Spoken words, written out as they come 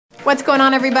What's going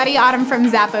on, everybody? Autumn from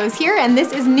Zappos here, and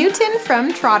this is Newton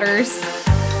from Trotters.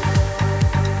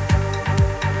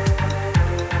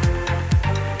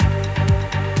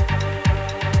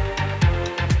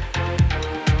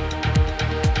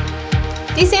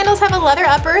 These sandals have a leather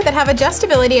upper that have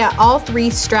adjustability at all three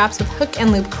straps with hook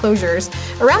and loop closures.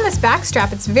 Around this back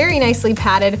strap, it's very nicely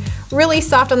padded, really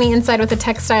soft on the inside with a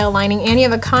textile lining, and you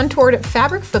have a contoured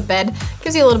fabric footbed.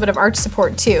 Gives you a little bit of arch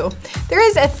support too. There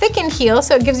is a thickened heel,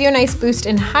 so it gives you a nice boost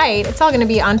in height. It's all gonna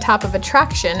be on top of a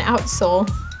traction outsole.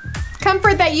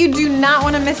 Comfort that you do not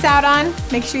wanna miss out on.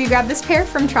 Make sure you grab this pair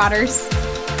from Trotters.